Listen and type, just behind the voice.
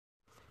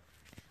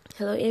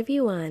Hello,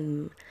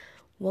 everyone.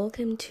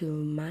 Welcome to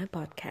my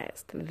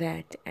podcast,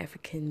 That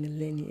African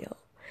Millennial.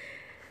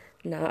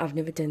 Now, I've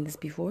never done this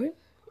before.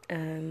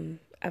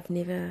 I've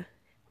never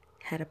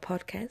had a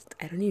podcast.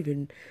 I don't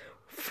even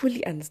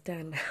fully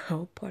understand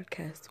how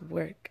podcasts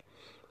work,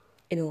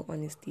 in all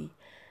honesty.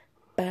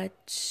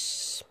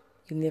 But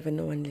you never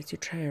know unless you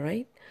try,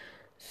 right?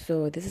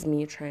 So this is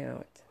me trying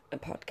out a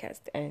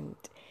podcast, and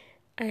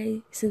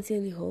I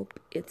sincerely hope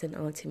it's an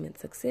ultimate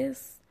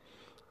success.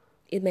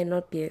 It may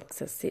not be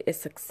a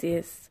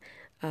success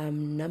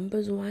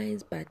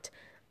numbers-wise, but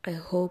I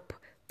hope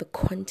the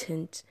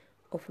content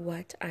of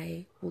what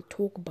I will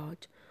talk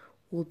about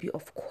will be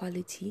of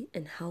quality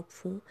and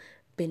helpful,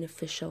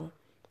 beneficial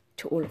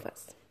to all of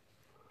us.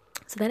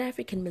 So That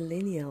African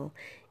Millennial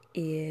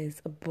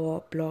is a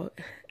blog.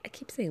 I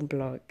keep saying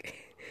blog.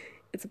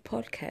 It's a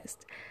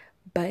podcast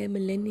by a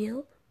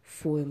millennial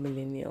for a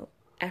millennial.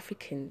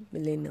 African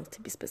millennial,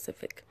 to be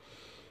specific.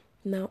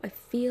 Now, I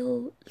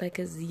feel like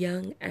as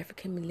young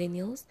African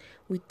millennials,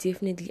 we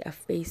definitely are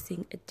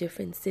facing a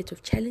different set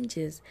of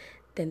challenges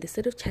than the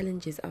set of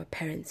challenges our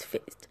parents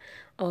faced.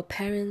 Our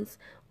parents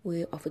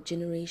were of a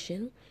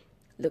generation.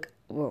 Look,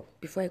 well,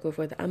 before I go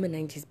further, I'm a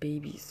 90s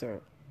baby,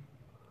 so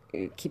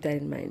keep that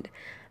in mind.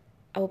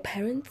 Our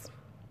parents'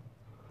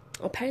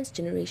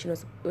 generation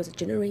was a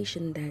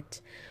generation that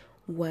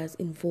was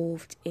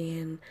involved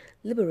in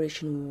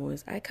liberation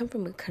wars. I come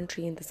from a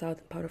country in the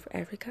southern part of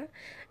Africa,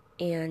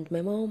 and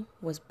my mom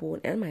was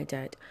born, and my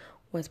dad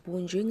was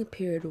born during a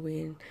period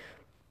when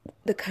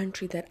the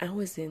country that I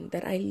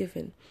live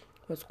in,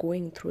 was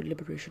going through a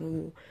liberation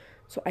war.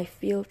 So I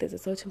feel there's a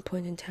certain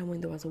point in time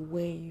when there was a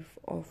wave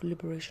of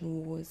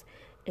liberation wars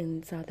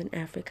in southern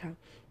Africa,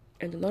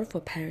 and a lot of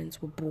our parents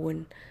were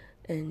born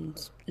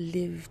and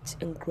lived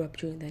and grew up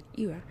during that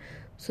era.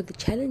 So the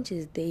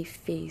challenges they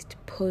faced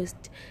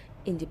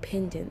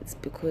post-independence,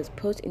 because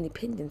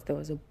post-independence there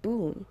was a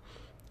boom,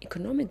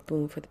 economic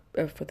boom for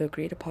the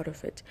greater part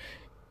of it,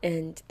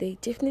 and they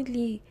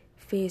definitely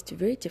faced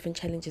very different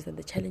challenges than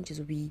the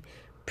challenges we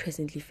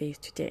presently face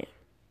today.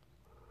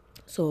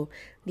 So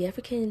the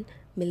African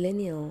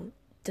millennial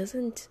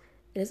doesn't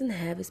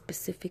have a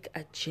specific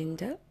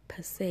agenda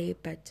per se,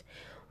 but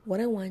what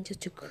I want is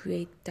to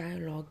create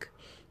dialogue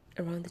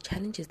around the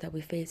challenges that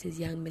we face as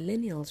young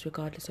millennials,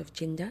 regardless of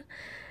gender,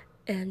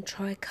 and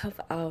try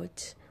carve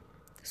out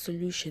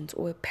solutions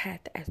or a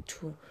path as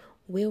to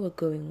where we're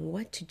going,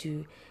 what to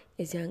do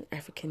as young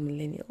African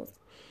millennials.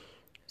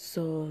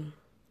 So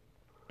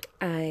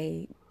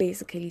I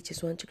basically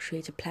just want to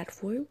create a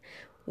platform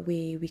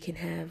where we can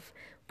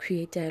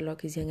create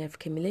dialogue as young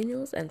African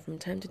millennials, and from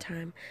time to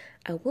time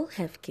I will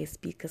have guest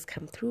speakers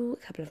come through, a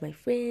couple of my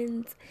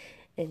friends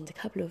and a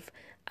couple of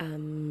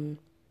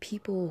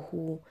people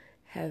who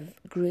have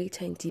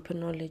greater and deeper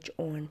knowledge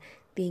on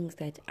things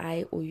that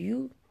I or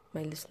you,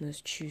 my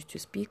listeners, choose to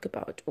speak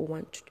about or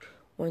want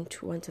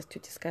us to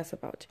discuss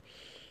about.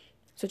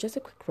 So just a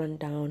quick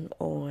rundown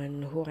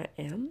on who I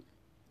am.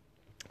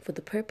 For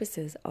the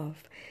purposes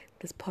of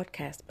this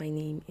podcast, my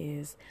name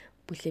is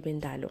Buhle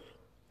Bendalo.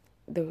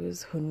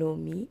 Those who know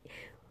me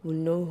will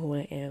know who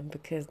I am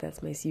because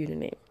that's my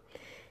pseudonym.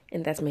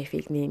 And that's my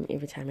fake name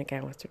every time a guy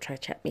wants to try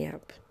chat me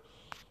up.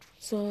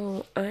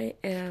 So I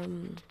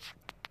am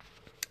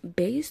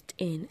based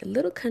in a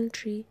little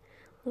country.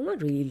 Well,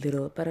 not really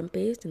little, but I'm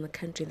based in the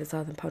country in the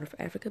southern part of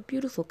Africa.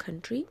 Beautiful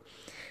country.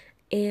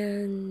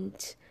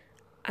 And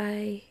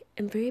I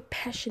am very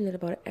passionate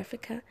about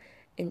Africa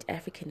and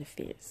African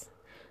affairs.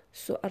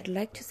 So I'd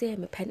like to say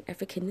I'm a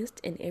Pan-Africanist,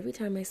 and every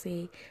time I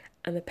say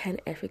I'm a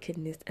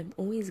Pan-Africanist, I'm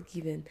always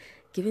given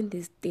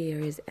these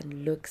stares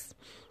and looks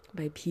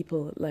by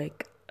people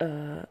like,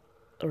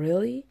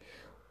 really?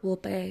 Well,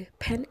 by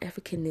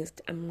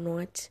Pan-Africanist, I'm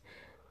not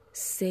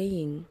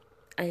saying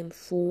I am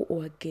for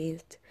or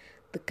against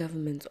the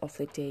governments of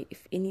the day.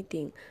 If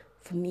anything,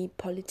 for me,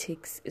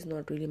 politics is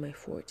not really my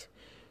forte.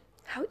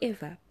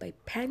 However, by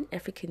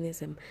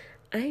Pan-Africanism,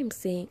 I am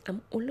saying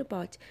I'm all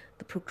about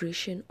the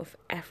progression of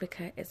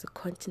Africa as a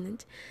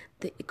continent,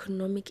 the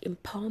economic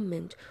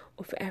empowerment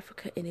of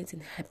Africa and its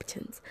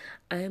inhabitants.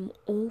 I am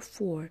all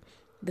for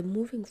the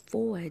moving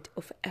forward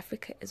of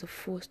Africa as a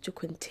force to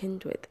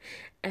contend with.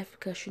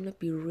 Africa should not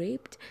be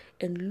raped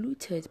and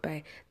looted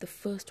by the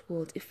first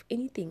world. If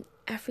anything,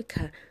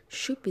 Africa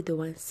should be the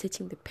one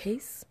setting the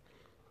pace,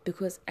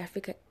 because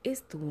Africa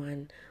is the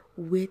one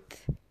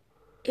with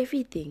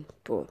everything,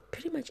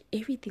 pretty much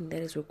everything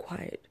that is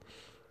required.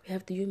 We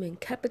have the human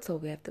capital,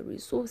 we have the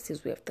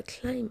resources, we have the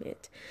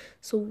climate.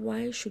 So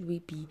why should we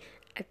be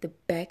at the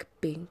back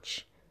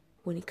bench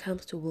when it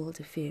comes to world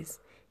affairs?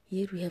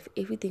 Yet we have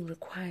everything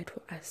required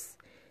for us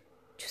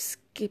to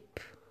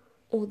skip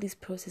all these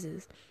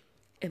processes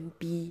and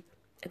be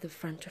at the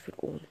front of it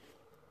all.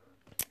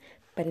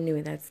 But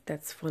anyway,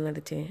 that's for another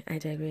day. I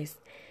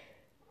digress.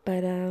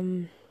 But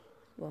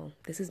well,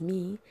 this is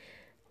me.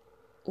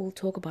 We'll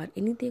talk about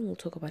anything, we'll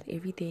talk about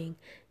everything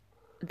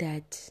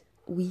that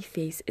we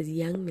face as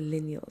young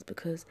millennials,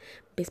 because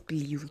best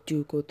believe we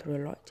do go through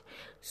a lot.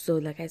 So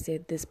like I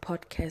said, this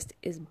podcast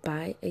is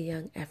by a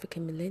young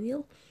African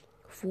millennial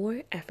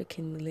for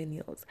African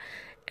millennials.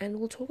 And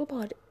we'll talk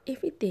about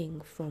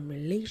everything from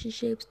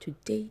relationships to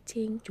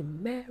dating to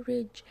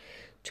marriage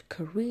to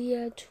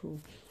career to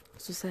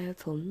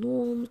societal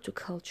norms to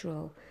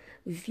cultural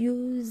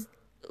views,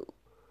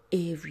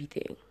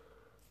 everything.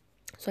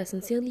 So I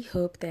sincerely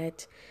hope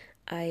that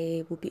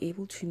I will be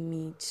able to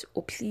meet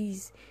or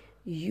please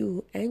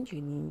you and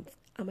your needs.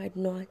 I might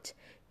not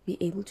be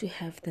able to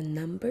have the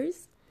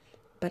numbers,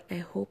 but I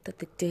hope that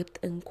the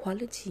depth and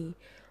quality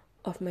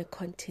of my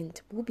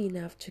content will be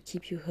enough to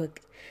keep you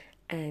hooked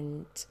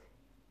and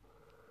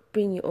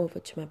bring you over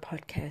to my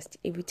podcast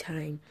every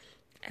time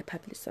I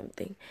publish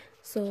something.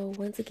 So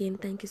once again,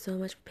 thank you so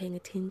much for paying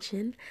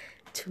attention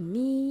to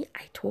me.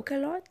 I talk a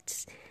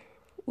lot,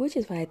 which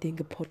is why I think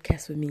a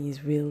podcast with me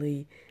is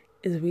really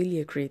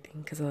a great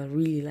thing, because I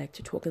really like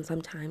to talk, and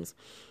sometimes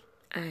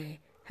I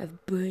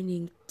have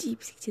burning,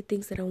 deep-seated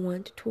things that I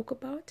want to talk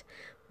about,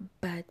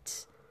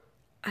 but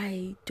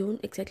I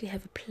don't exactly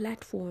have a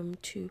platform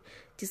to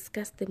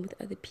discuss them with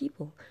other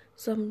people.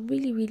 So I'm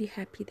really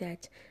happy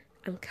that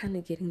I'm kind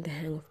of getting the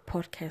hang of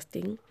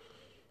podcasting,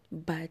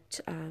 but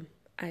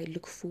I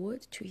look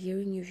forward to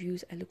hearing your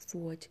views. I look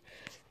forward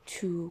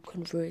to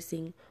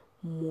conversing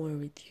more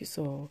with you.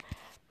 So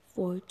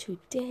for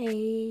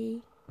today,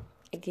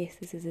 I guess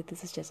this is it.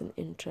 This is just an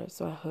intro.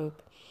 So I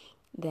hope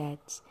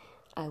that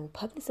I will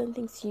publish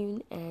something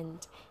soon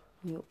and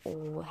you all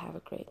will have a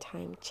great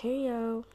time. Cheerio!